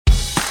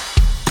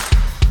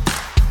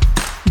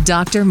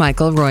Dr.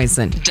 Michael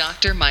Roizen.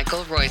 Dr.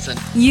 Michael Roizen.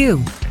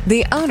 You,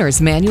 the Owner's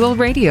Manual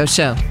Radio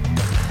Show.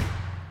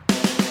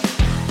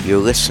 You're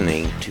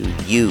listening to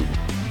You,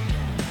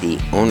 the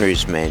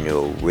Owner's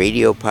Manual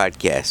Radio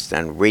Podcast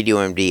on Radio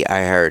MD,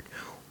 iHeart,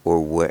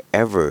 or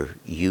wherever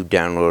you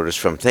download us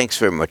from. Thanks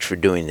very much for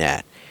doing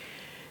that.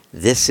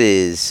 This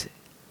is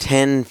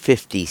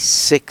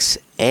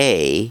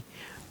 1056A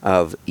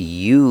of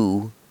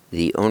You,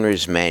 the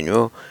Owner's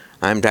Manual.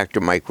 I'm Dr.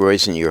 Mike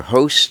Roizen, your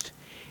host,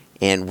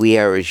 and we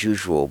are, as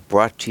usual,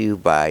 brought to you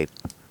by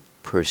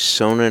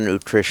Persona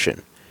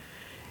Nutrition.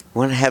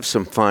 Want to have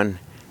some fun?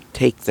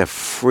 Take the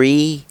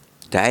free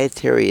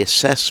dietary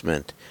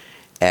assessment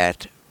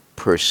at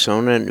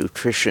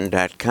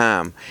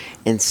personanutrition.com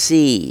and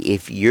see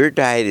if your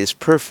diet is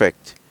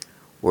perfect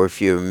or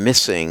if you're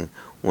missing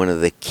one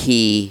of the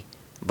key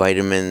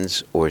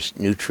vitamins or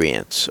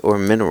nutrients or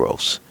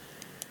minerals.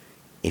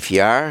 If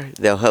you are,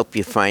 they'll help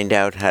you find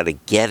out how to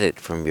get it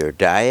from your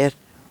diet,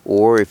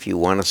 or if you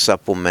want to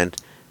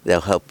supplement,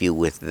 they'll help you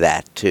with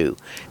that too.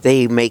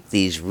 They make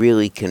these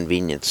really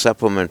convenient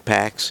supplement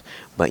packs,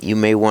 but you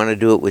may want to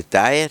do it with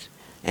diet,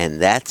 and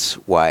that's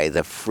why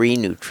the free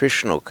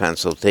nutritional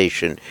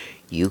consultation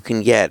you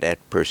can get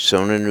at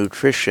Persona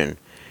Nutrition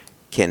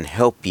can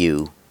help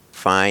you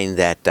find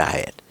that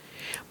diet.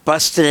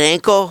 Busted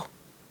ankle?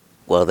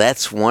 Well,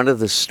 that's one of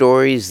the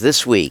stories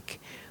this week.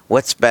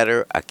 What's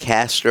better, a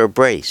cast or a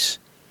brace?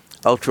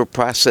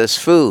 Ultra-processed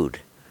food.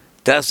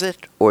 Does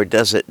it or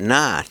does it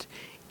not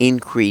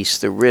increase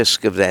the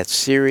risk of that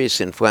serious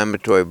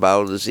inflammatory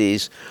bowel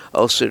disease,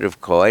 ulcerative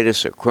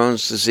colitis or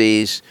Crohn's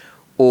disease,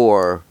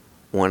 or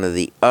one of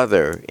the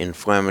other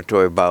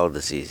inflammatory bowel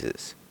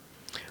diseases?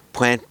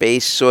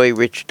 Plant-based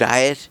soy-rich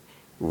diet,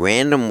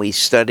 randomly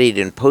studied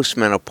in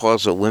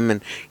postmenopausal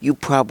women. You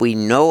probably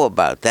know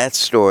about that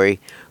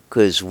story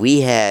because we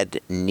had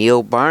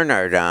Neil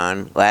Barnard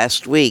on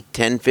last week,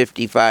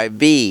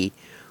 1055B,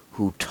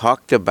 who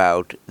talked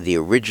about the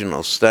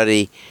original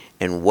study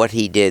and what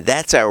he did.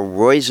 That's our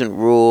Roizen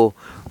rule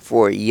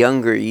for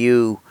younger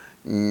you,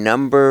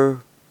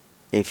 number,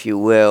 if you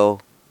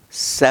will,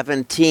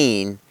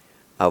 17.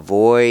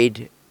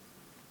 Avoid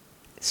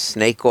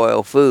snake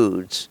oil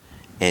foods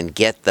and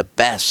get the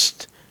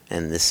best.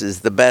 And this is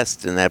the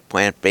best in that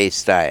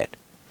plant-based diet.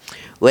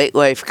 Late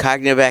life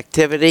cognitive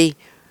activity.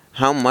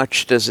 How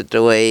much does it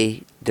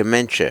delay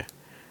dementia?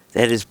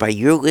 That is, by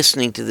your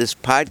listening to this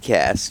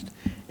podcast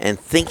and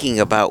thinking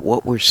about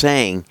what we're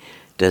saying,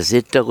 does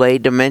it delay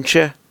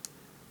dementia?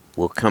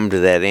 We'll come to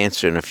that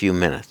answer in a few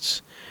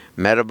minutes.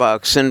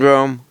 Metabolic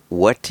syndrome,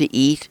 what to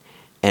eat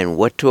and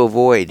what to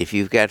avoid if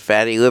you've got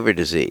fatty liver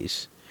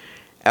disease.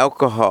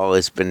 Alcohol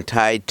has been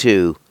tied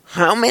to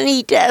how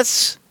many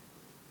deaths?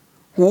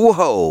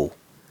 Whoa!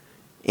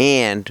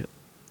 And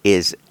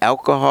is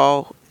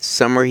alcohol,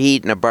 summer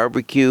heat, and a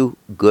barbecue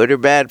good or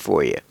bad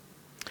for you?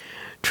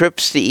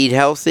 Trips to eat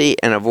healthy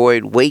and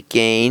avoid weight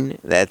gain.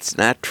 That's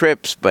not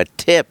trips, but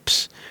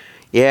tips.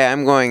 Yeah,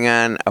 I'm going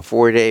on a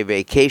 4-day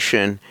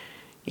vacation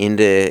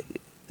into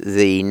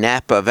the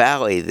Napa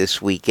Valley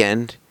this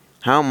weekend.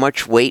 How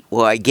much weight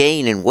will I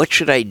gain, and what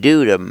should I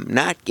do to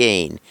not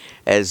gain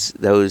as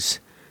those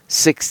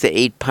 6 to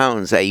 8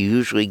 pounds I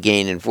usually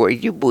gain in 4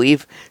 days? Do you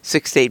believe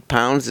 6 to 8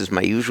 pounds is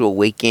my usual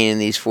weight gain in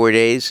these 4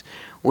 days?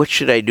 What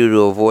should I do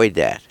to avoid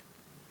that?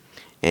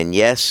 And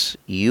yes,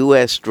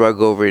 U.S. drug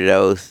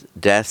overdose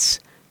deaths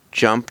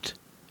jumped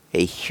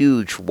a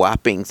huge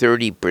whopping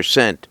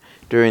 30%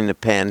 during the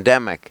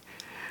pandemic.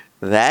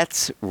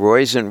 That's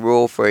Roizen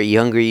rule for a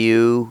younger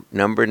you,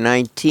 number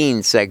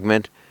 19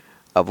 segment.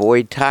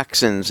 Avoid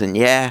toxins. And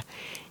yeah,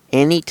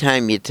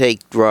 anytime you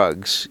take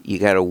drugs, you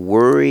got to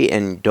worry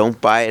and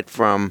don't buy it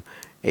from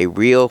a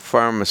real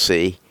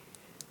pharmacy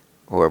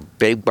or a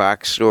big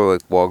box store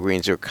like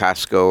Walgreens or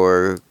Costco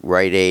or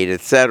Rite Aid,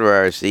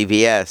 etc., or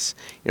CVS.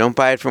 You don't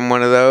buy it from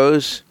one of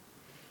those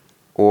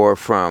or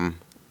from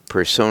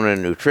Persona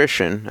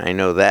Nutrition. I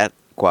know that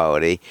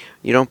quality.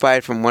 You don't buy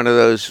it from one of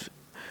those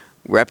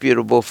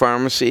reputable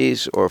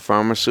pharmacies or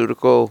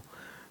pharmaceutical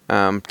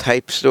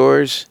type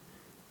stores.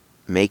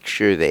 Make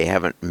sure they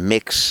haven't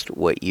mixed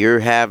what you're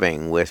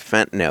having with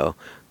fentanyl,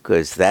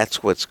 because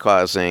that's what's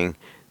causing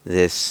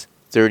this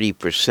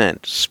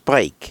 30%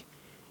 spike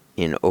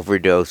in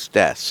overdose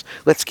deaths.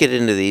 Let's get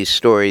into these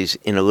stories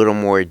in a little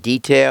more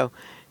detail,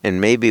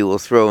 and maybe we'll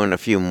throw in a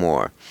few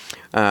more.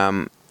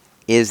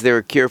 Is there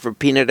a cure for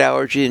peanut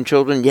allergy in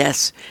children?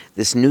 Yes.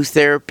 This new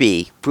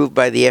therapy, approved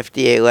by the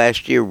FDA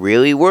last year,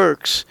 really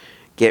works.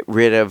 Get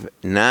rid of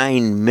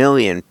 9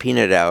 million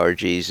peanut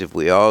allergies if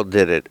we all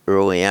did it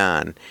early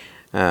on.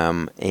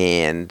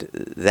 And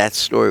that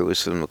story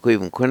was from the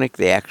Cleveland Clinic.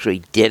 They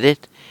actually did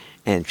it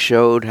and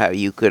showed how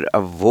you could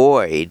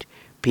avoid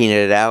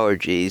peanut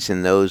allergies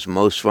in those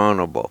most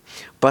vulnerable.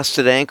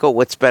 Busted ankle,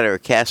 what's better, a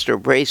cast or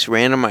brace?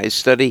 Randomized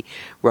study,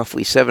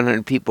 roughly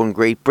 700 people in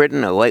Great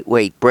Britain, a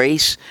lightweight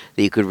brace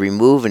that you could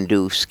remove and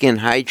do skin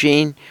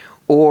hygiene,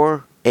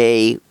 or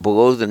a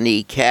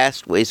below-the-knee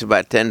cast, weighs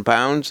about 10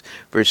 pounds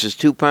versus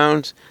 2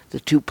 pounds. The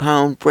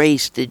 2-pound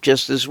brace did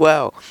just as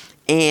well.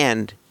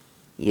 And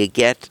you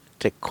get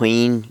to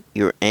clean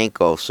your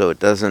ankle so it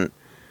doesn't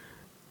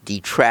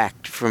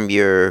detract from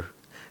your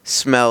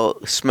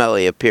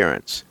smelly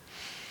appearance.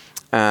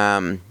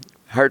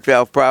 Heart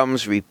valve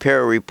problems,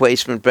 repair or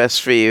replacement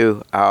best for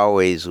you. I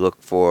always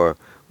look for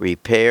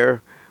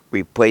repair,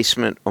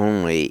 replacement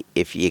only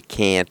if you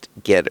can't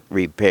get it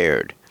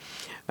repaired.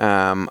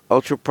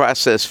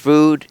 Ultra-processed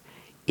food,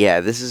 yeah,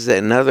 this is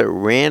another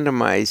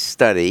randomized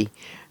study.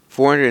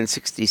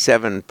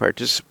 467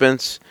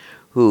 participants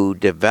who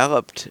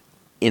developed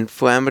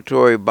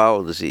inflammatory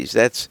bowel disease.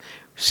 That's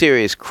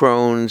serious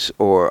Crohn's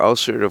or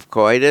ulcerative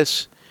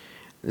colitis.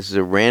 This is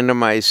a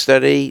randomized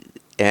study.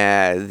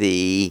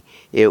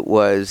 It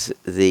was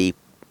the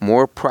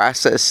more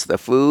processed the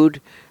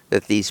food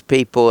that these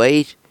people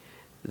ate,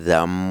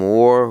 the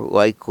more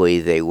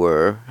likely they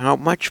were. How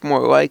much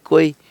more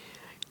likely?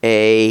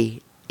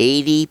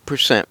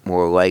 80%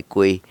 more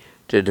likely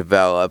to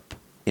develop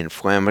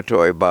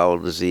inflammatory bowel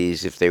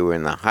disease if they were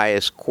in the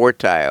highest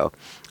quartile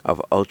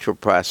of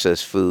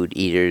ultra-processed food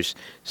eaters,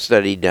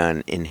 study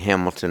done in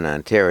Hamilton,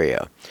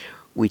 Ontario.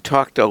 We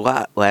talked a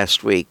lot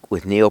last week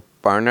with Neil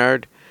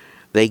Barnard.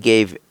 They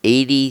gave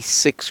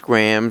 86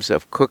 grams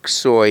of cooked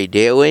soy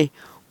daily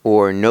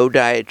or no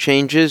diet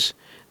changes.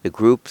 The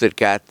group that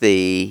got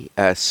the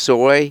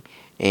soy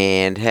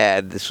and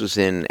this was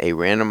in a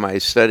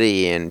randomized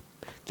study in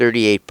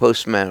 38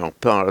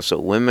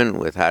 postmenopausal women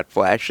with hot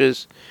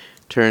flashes.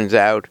 Turns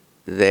out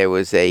there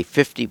was a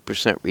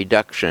 50%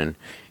 reduction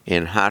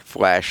in hot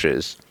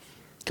flashes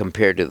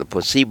compared to the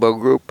placebo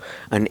group,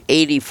 an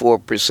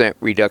 84%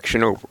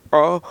 reduction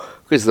overall,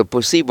 because the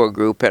placebo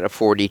group had a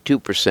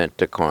 42%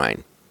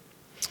 decline.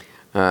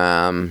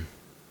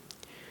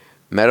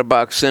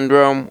 Metabolic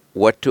syndrome,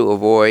 what to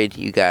avoid?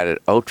 You got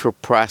it,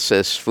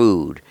 ultra-processed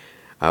food.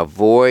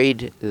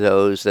 Avoid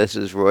those. This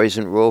is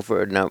Roizen rule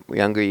for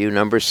younger you,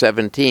 number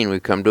 17.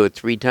 We've come to it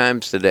 3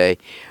 times today.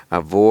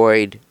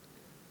 Avoid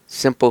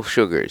simple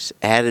sugars,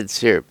 added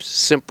syrups,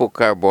 simple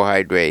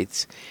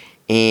carbohydrates,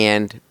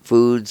 and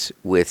foods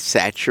with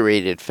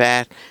saturated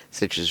fat,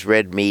 such as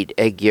red meat,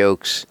 egg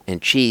yolks,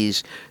 and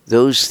cheese.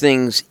 Those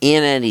things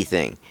in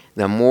anything.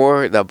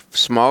 The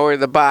smaller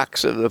the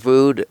box of the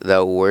food,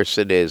 the worse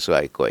it is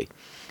likely.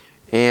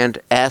 And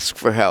ask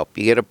for help.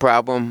 You get a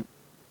problem,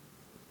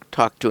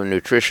 talk to a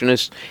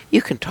nutritionist.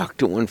 You can talk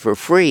to one for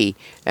free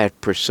at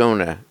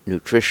Persona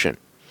Nutrition.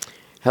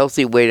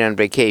 Healthy weight on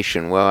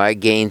vacation. Well, I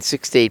gained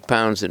 6 to 8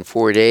 pounds in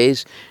 4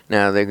 days.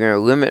 Now they're going to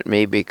limit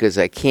me because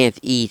I can't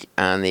eat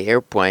on the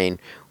airplane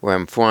where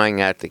I'm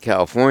flying out to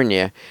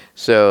California.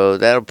 So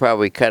that'll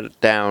probably cut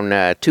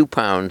down 2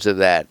 pounds of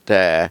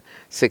that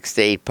 6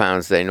 to 8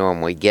 pounds they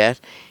normally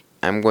get.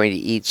 I'm going to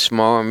eat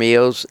smaller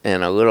meals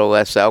and a little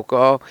less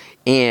alcohol.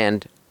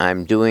 And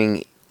I'm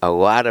doing a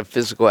lot of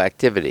physical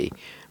activity.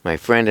 My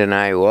friend and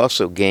I, who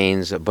also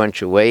gains a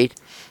bunch of weight,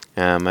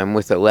 I'm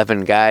with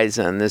 11 guys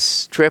on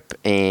this trip,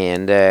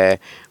 and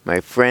my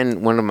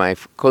friend, one of my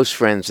close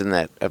friends of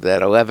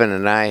that 11,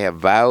 and I have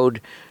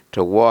vowed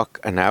to walk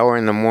an hour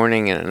in the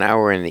morning and an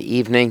hour in the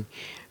evening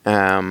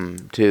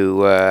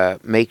to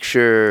make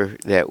sure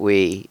that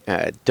we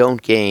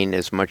don't gain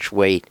as much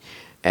weight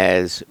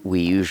as we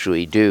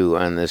usually do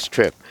on this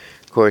trip.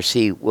 Of course,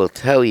 he will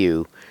tell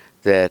you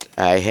that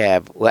I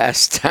have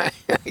last time,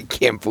 I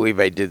can't believe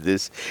I did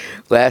this.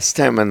 Last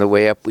time on the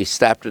way up, we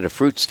stopped at a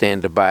fruit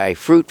stand to buy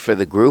fruit for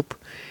the group.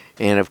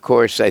 And of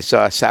course, I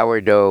saw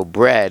sourdough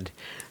bread.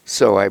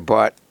 So I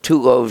bought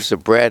 2 loaves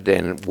of bread,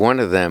 and one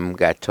of them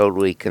got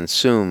totally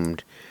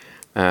consumed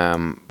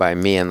by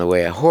me on the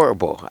way.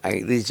 Horrible.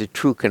 These are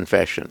true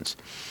confessions.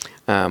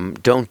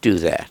 Don't do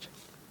that.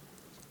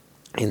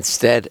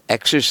 Instead,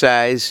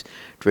 exercise,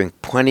 drink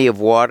plenty of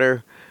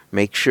water.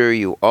 Make sure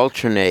you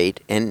alternate,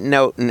 and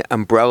note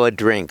umbrella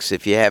drinks.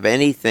 If you have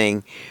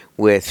anything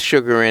with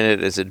sugar in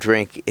it as a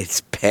drink,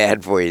 it's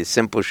bad for you.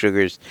 Simple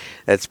sugars,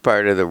 that's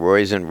part of the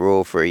Roizen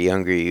rule for a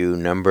younger you,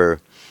 number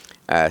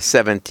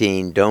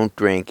 17. Don't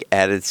drink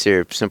added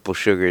syrup, simple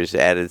sugars,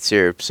 added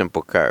syrup,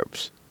 simple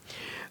carbs.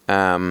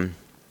 The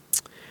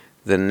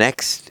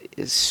next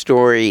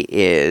story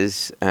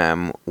is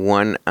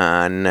one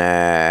on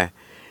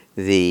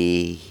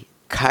the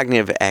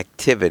cognitive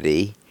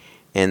activity.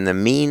 And the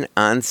mean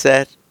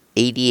onset,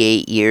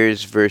 88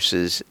 years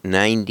versus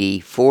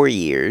 94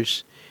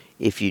 years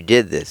if you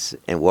did this.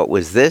 And what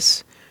was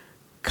this?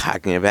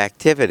 Cognitive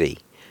activity.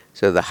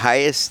 So the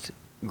highest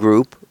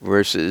group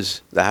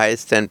versus the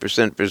highest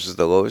 10% versus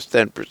the lowest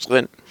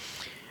 10%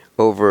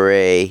 over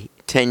a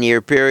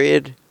 10-year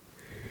period,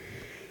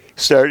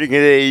 starting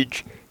at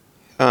age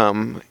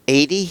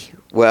 80.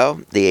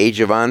 Well, the age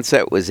of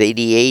onset was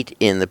 88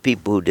 in the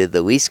people who did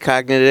the least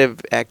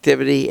cognitive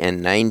activity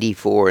and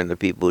 94 in the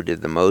people who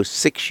did the most.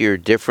 6-year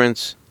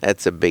difference.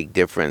 That's a big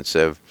difference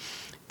of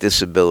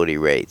disability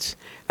rates.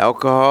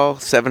 Alcohol,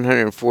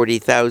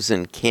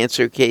 740,000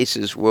 cancer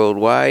cases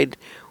worldwide.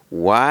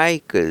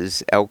 Why?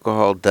 Because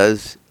alcohol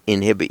does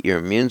inhibit your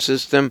immune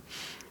system.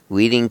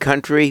 Leading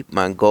country,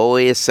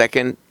 Mongolia.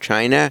 Second,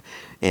 China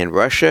and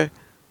Russia.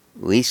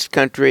 Least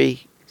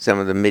country, some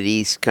of the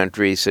Mideast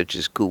countries such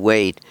as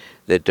Kuwait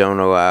that don't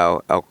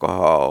allow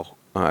alcohol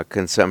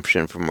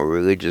consumption from a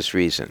religious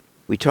reason.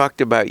 We talked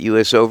about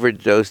U.S.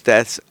 overdose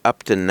deaths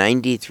up to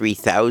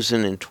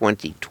 93,000 in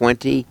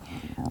 2020,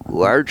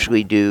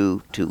 largely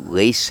due to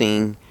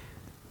lacing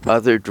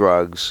other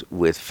drugs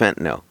with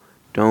fentanyl.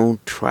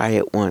 Don't try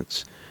it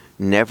once.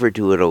 Never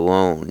do it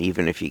alone,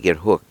 even if you get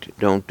hooked.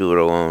 Don't do it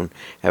alone.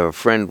 Have a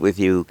friend with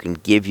you who can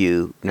give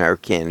you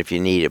Narcan if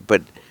you need it.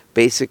 But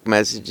basic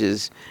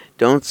messages,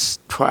 don't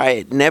try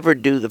it. Never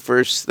do the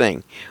first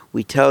thing.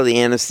 We tell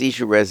the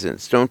anesthesia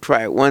residents, don't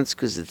try it once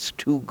because it's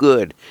too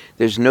good.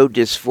 There's no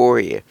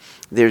dysphoria.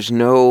 There's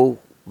no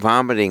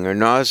vomiting or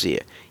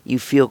nausea. You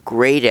feel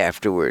great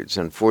afterwards.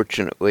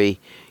 Unfortunately,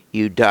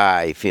 you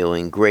die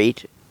feeling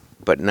great,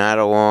 but not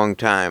a long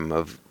time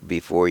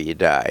before you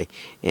die,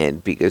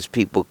 and because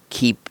people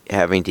keep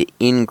having to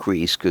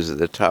increase because of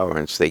the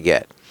tolerance they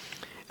get.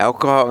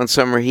 Alcohol and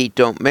summer heat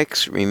don't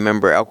mix.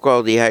 Remember,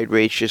 alcohol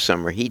dehydrates you,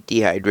 summer heat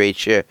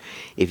dehydrates you.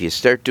 If you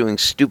start doing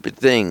stupid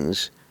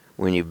things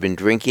when you've been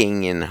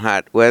drinking in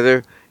hot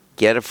weather,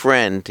 get a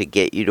friend to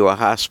get you to a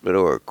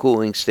hospital or a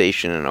cooling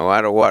station and a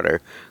lot of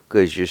water,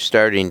 because you're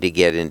starting to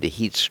get into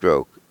heat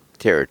stroke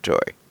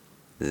territory.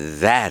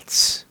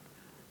 That's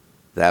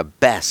the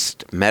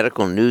best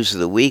medical news of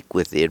the week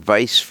with the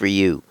advice for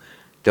you.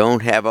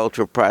 Don't have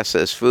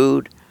ultra-processed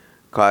food.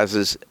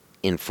 Causes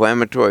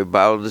inflammatory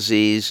bowel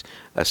disease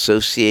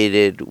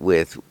associated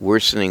with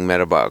worsening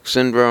metabolic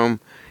syndrome.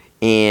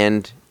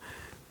 And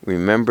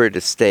remember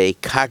to stay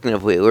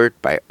cognitively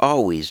alert by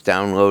always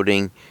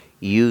downloading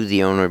You,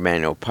 the Owner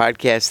Manual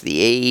podcast,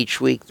 the A each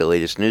week, the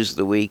latest news of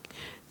the week,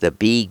 the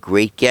B,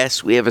 great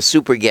guests. We have a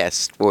super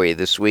guest for you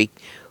this week.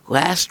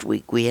 Last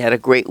week we had a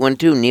great one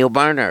too, Neil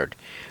Barnard,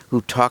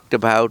 who talked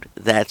about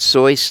that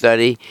soy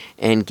study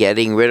and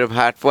getting rid of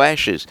hot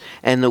flashes.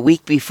 And the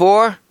week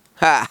before,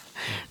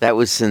 that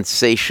was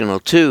sensational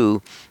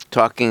too,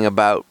 talking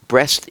about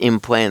breast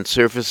implant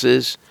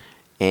surfaces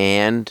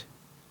and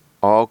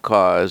all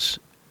causes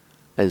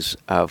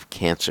of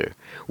cancer.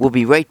 We'll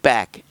be right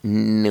back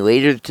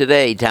later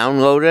today.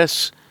 Download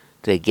us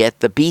to get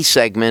the B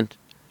segment,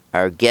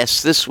 our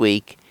guest this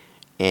week,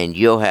 and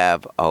you'll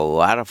have a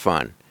lot of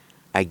fun.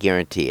 I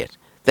guarantee it.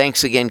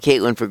 Thanks again,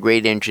 Caitlin, for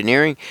great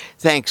engineering.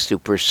 Thanks to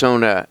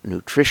Persona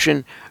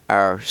Nutrition,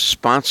 our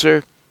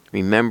sponsor.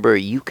 Remember,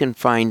 you can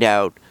find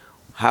out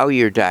how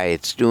your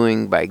diet's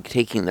doing by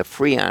taking the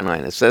free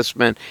online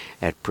assessment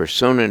at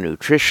Persona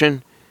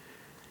Nutrition.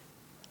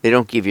 They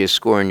don't give you a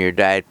score on your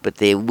diet, but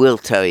they will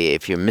tell you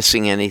if you're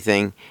missing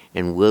anything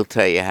and will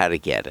tell you how to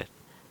get it.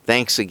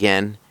 Thanks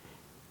again,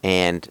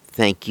 and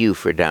thank you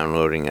for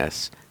downloading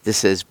us.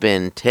 This has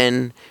been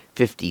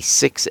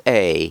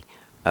 1056A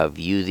of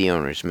You, the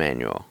Owner's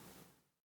Manual.